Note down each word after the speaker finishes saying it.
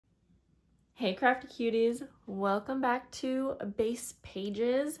Hey crafty cuties, welcome back to Base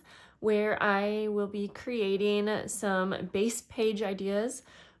Pages, where I will be creating some base page ideas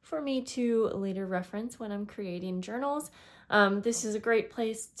for me to later reference when I'm creating journals. This is a great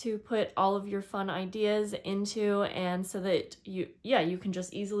place to put all of your fun ideas into, and so that you can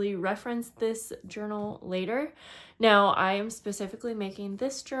just easily reference this journal later. Now, I am specifically making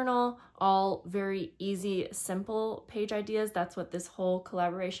this journal all very easy, simple page ideas. That's what this whole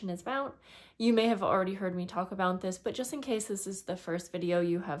collaboration is about. You may have already heard me talk about this, but just in case this is the first video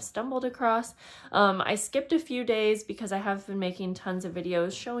you have stumbled across, I skipped a few days because I have been making tons of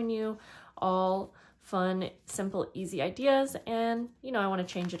videos showing you all fun, simple, easy ideas, and I want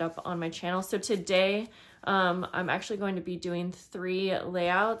to change it up on my channel. So today I'm actually going to be doing 3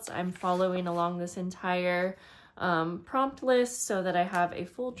 layouts. I'm following along this entire prompt list so that I have a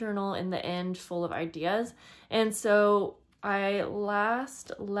full journal in the end full of ideas. And so I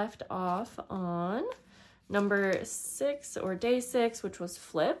last left off on number 6 or day 6, which was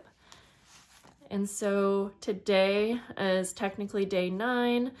flip. And so today is technically day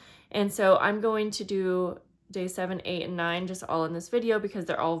 9. And so I'm going to do day 7, 8, and 9 just all in this video because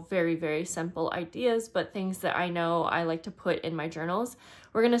they're all very, very simple ideas, but things that I know I like to put in my journals.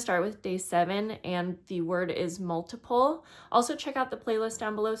 We're going to start with day 7, and the word is multiple. Also check out the playlist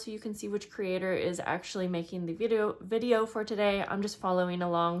down below so you can see which creator is actually making the video for today. I'm just following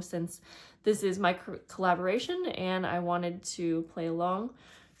along since this is my collaboration and I wanted to play along.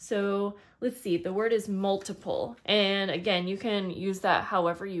 So let's see, the word is multiple. And again, you can use that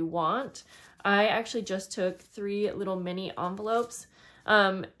however you want. I actually just took 3 little mini envelopes.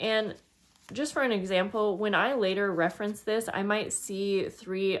 And just for an example, when I later reference this, I might see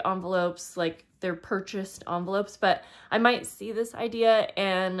 3 envelopes, like they're purchased envelopes, but I might see this idea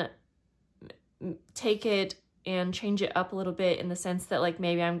and take it and change it up a little bit in the sense that like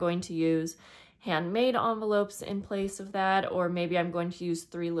maybe I'm going to use handmade envelopes in place of that, or maybe I'm going to use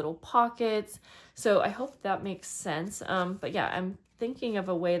 3 little pockets. So I hope that makes sense. But yeah, I'm thinking of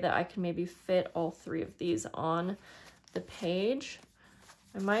a way that I can maybe fit all 3 of these on the page.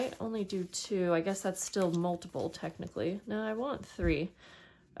 I might only do 2. I guess that's still multiple technically. No, I want 3.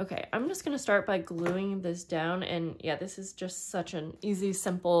 Okay, I'm just gonna start by gluing this down, and yeah, this is just such an easy,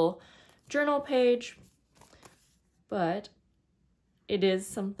 simple journal page, but it is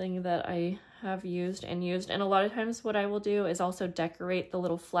something that I have used, and a lot of times what I will do is also decorate the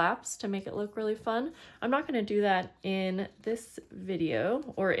little flaps to make it look really fun. I'm not going to do that in this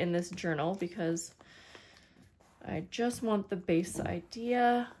video or in this journal because I just want the base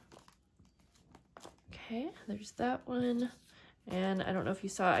idea. Okay, there's that one. And I don't know if you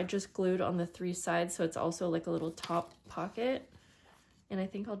saw, I just glued on the 3 sides, so it's also like a little top pocket. And I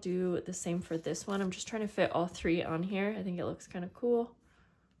think I'll do the same for this one. I'm just trying to fit all 3 on here. I think it looks kind of cool.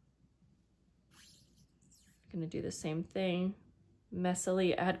 I'm gonna do the same thing.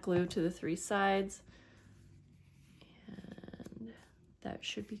 Messily add glue to the 3 sides. And that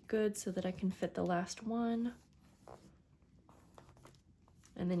should be good so that I can fit the last one.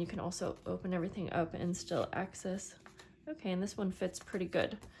 And then you can also open everything up and still access. Okay, and this one fits pretty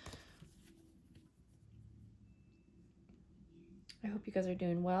good. I hope you guys are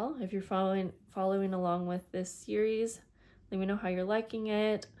doing well. If you're following along with this series, let me know how you're liking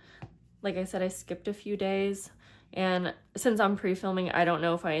it. Like I said, I skipped a few days, and since I'm pre-filming, I don't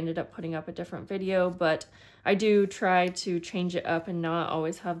know if I ended up putting up a different video, but I do try to change it up and not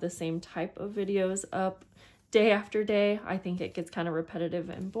always have the same type of videos up day after day. I think it gets kind of repetitive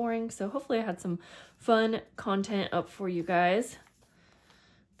and boring, so hopefully I had some fun content up for you guys.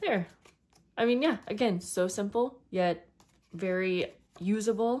 There. I mean, yeah, again, so simple, yet very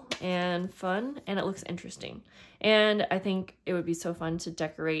usable and fun, and it looks interesting. And I think it would be so fun to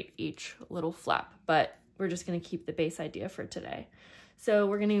decorate each little flap, but we're just going to keep the base idea for today. So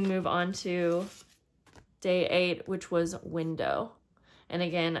we're going to move on to day 8, which was window. And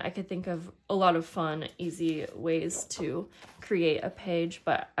again, I could think of a lot of fun, easy ways to create a page,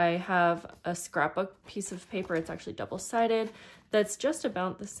 but I have a scrapbook piece of paper. It's actually double-sided. That's just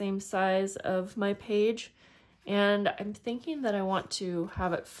about the same size of my page. And I'm thinking that I want to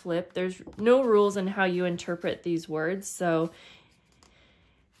have it flip. There's no rules in how you interpret these words, so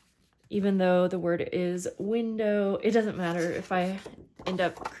even though the word is window, it doesn't matter if I end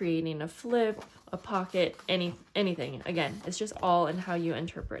up creating a flip, a pocket, anything. Again, it's just all in how you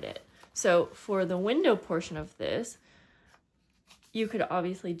interpret it. So for the window portion of this, you could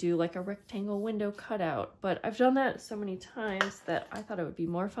obviously do like a rectangle window cutout, but I've done that so many times that I thought it would be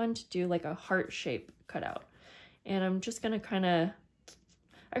more fun to do like a heart shape cutout. And I'm just gonna kind of,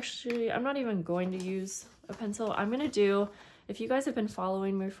 actually, I'm not even going to use a pencil. I'm gonna do If you guys have been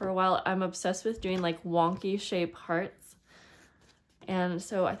following me for a while, I'm obsessed with doing like wonky shape hearts. And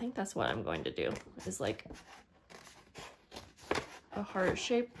so I think that's what I'm going to do, is like a heart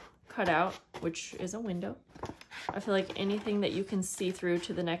shape cut out, which is a window. I feel like anything that you can see through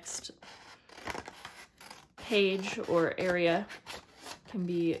to the next page or area can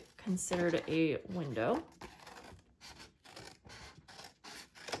be considered a window.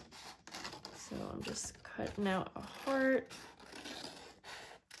 So I'm just cutting out a heart.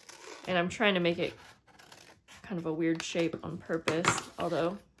 And I'm trying to make it kind of a weird shape on purpose,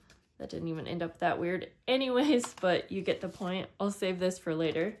 although that didn't even end up that weird anyways, but you get the point. I'll save this for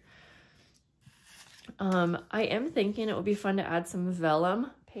later. I am thinking it would be fun to add some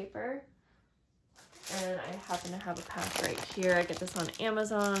vellum paper. And I happen to have a pack right here. I get this on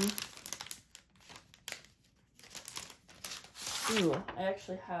Amazon. Ooh, I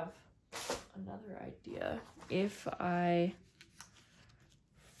actually have another idea. If I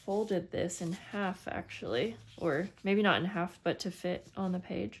folded this in half, actually, or maybe not in half, but to fit on the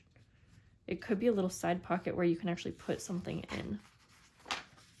page, it could be a little side pocket where you can actually put something in.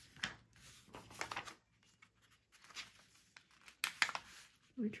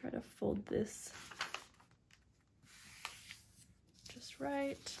 Let me try to fold this just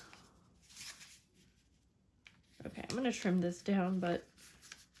right. Okay, I'm gonna trim this down, but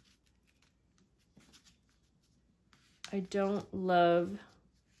I don't love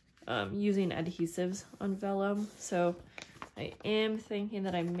using adhesives on vellum, so I am thinking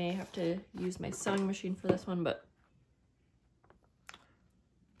that I may have to use my sewing machine for this one, but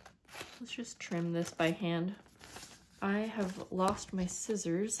let's just trim this by hand. I have lost my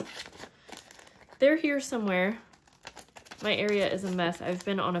scissors. They're here somewhere. My area is a mess. I've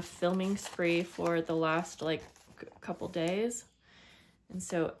been on a filming spree for the last like couple days, and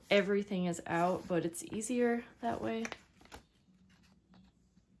so everything is out, but it's easier that way.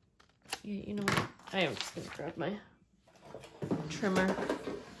 Yeah, you know what? I am just gonna grab my trimmer.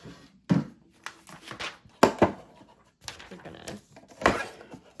 We're gonna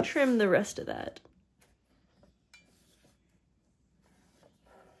trim the rest of that.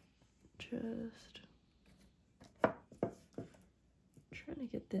 Just trying to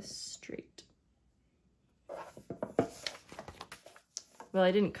get this straight. Well, I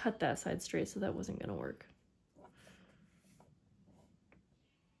didn't cut that side straight, so that wasn't gonna work.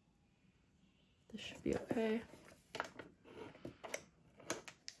 This should be okay.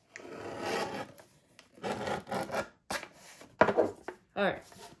 All right.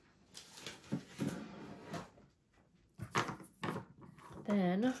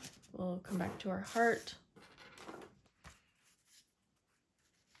 Then we'll come back to our heart.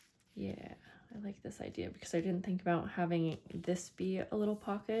 Yeah, I like this idea because I didn't think about having this be a little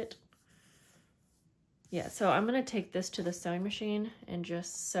pocket. Yeah, so I'm gonna take this to the sewing machine and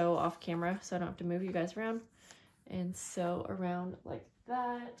just sew off camera so I don't have to move you guys around, and sew around like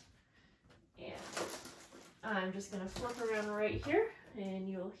that. And I'm just gonna flip around right here and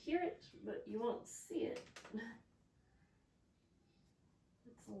you'll hear it, but you won't see it. Let's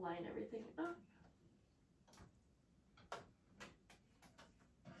line everything up.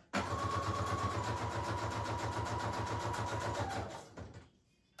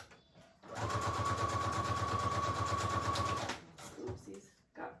 Oopsies,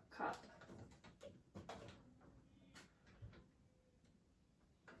 got caught.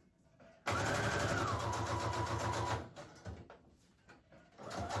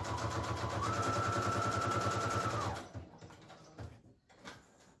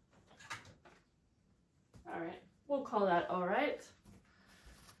 All right, we'll call that all right.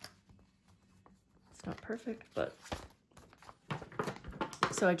 It's not perfect, but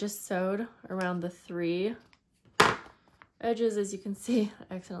so I just sewed around the 3 edges. As you can see,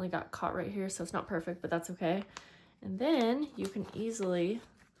 I accidentally got caught right here, so it's not perfect, but that's okay. And then you can easily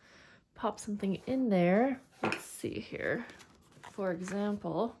pop something in there. Let's see here. For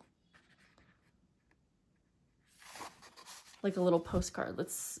example, like a little postcard.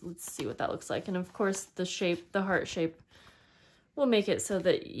 Let's see what that looks like. And of course, the shape, the heart shape, will make it so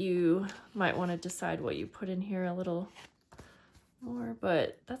that you might want to decide what you put in here a little more,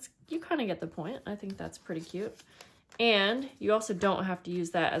 but that's, you kind of get the point. I think that's pretty cute. And you also don't have to use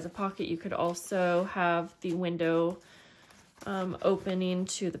that as a pocket. You could also have the window opening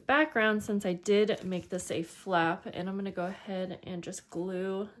to the background, since I did make this a flap. And I'm going to go ahead and just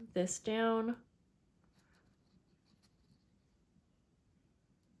glue this down.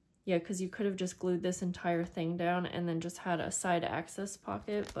 Yeah, because you could have just glued this entire thing down and then just had a side access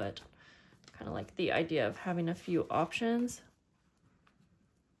pocket, but kind of like the idea of having a few options.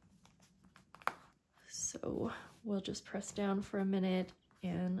 So we'll just press down for a minute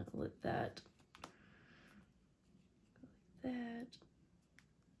and let that go like that.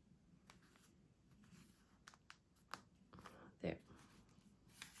 There.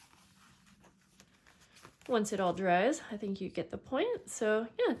 Once it all dries, I think you get the point. So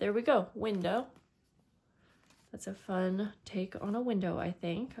yeah, there we go, window. That's a fun take on a window, I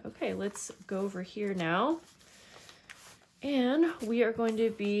think. Okay, let's go over here now. And we are going to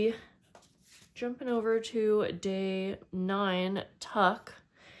be jumping over to day 9, tuck.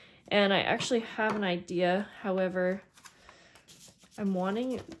 And I actually have an idea. However, I'm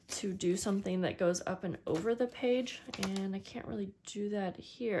wanting to do something that goes up and over the page, and I can't really do that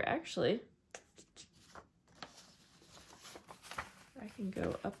here. Actually, I can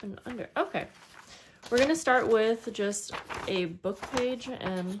go up and under. Okay, we're gonna start with just a book page,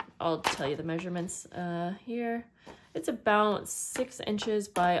 and I'll tell you the measurements here. It's about 6 inches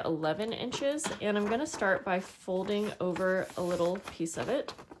by 11 inches, and I'm gonna start by folding over a little piece of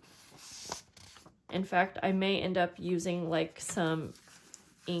it. In fact, I may end up using like some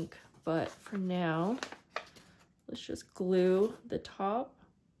ink, but for now, let's just glue the top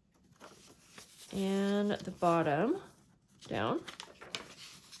and the bottom down.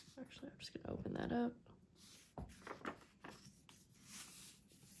 Actually, I'm just gonna open that up.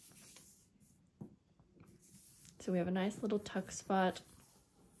 So we have a nice little tuck spot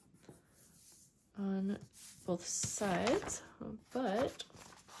on both sides, but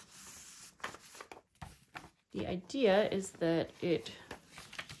the idea is that it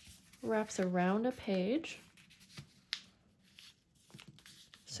wraps around a page.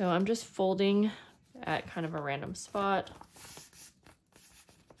 So I'm just folding at kind of a random spot.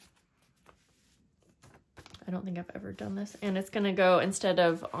 I don't think I've ever done this. And it's gonna go, instead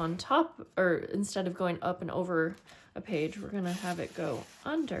of on top, or instead of going up and over a page, we're gonna have it go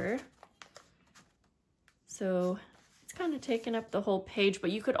under. So it's kind of taking up the whole page,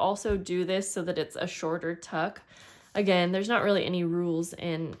 but you could also do this so that it's a shorter tuck. Again, there's not really any rules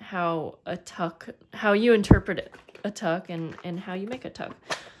in how a tuck, how you interpret a tuck and how you make a tuck.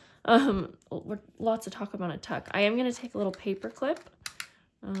 Lots of talk about a tuck. I am gonna take a little paper clip.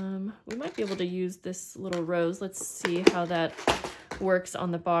 We might be able to use this little rose. Let's see how that works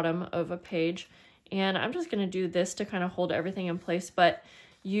on the bottom of a page. And I'm just going to do this to kind of hold everything in place, but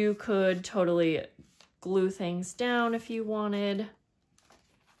you could totally glue things down if you wanted.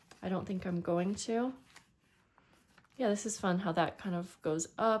 I don't think I'm going to. Yeah, this is fun how that kind of goes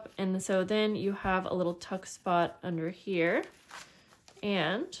up. And so then you have a little tuck spot under here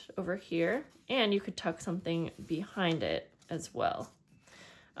and over here, and you could tuck something behind it as well.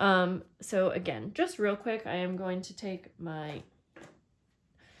 So again, just real quick, I am going to take my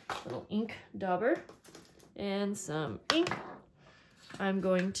little ink dauber and some ink. I'm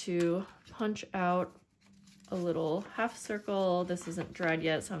going to punch out a little half circle. This isn't dried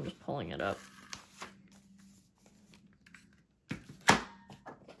yet, so I'm just pulling it up.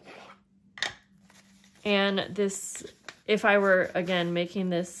 And this, if I were, again, making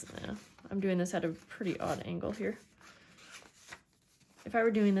this, I'm doing this at a pretty odd angle here. If I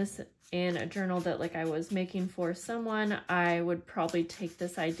were doing this in a journal that like I was making for someone, I would probably take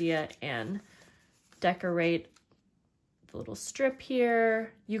this idea and decorate the little strip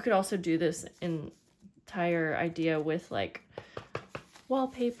here. You could also do this entire idea with like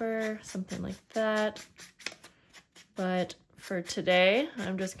wallpaper, something like that. But for today,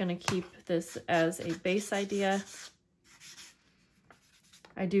 I'm just gonna keep this as a base idea.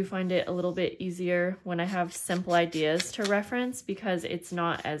 I do find it a little bit easier when I have simple ideas to reference because it's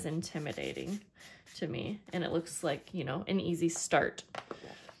not as intimidating to me and it looks like, you know, an easy start.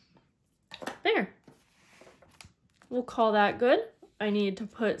 There. We'll call that good. I need to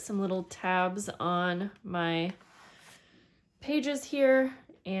put some little tabs on my pages here,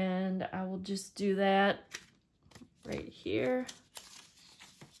 and I will just do that right here,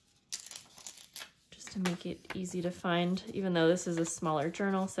 just to make it easy to find, even though this is a smaller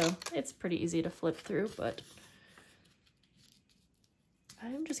journal, so it's pretty easy to flip through. But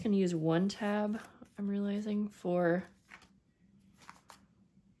I'm just going to use one tab, I'm realizing, for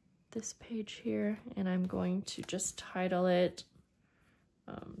this page here, and I'm going to just title it,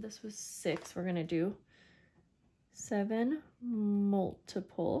 this was 6, we're going to do 7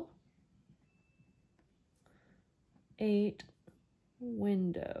 multiple 8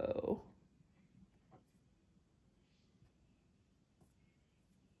 window.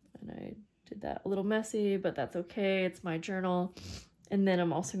 And I did that a little messy, but that's okay, it's my journal. And then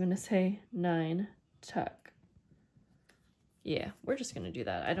I'm also going to say 9 tuck. Yeah, we're just going to do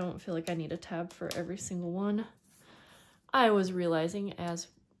that. I don't feel like I need a tab for every single one. I was realizing as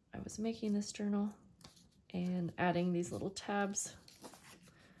I was making this journal, and adding these little tabs.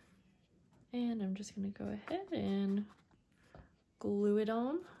 And I'm just going to go ahead and glue it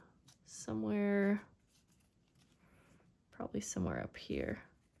on somewhere, probably somewhere up here.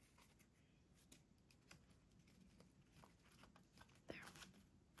 There.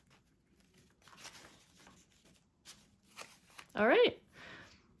 All right.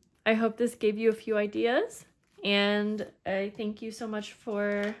 I hope this gave you a few ideas, and I thank you so much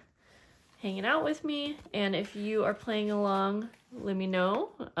for hanging out with me. And if you are playing along, let me know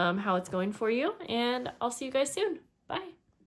how it's going for you, and I'll see you guys soon. Bye.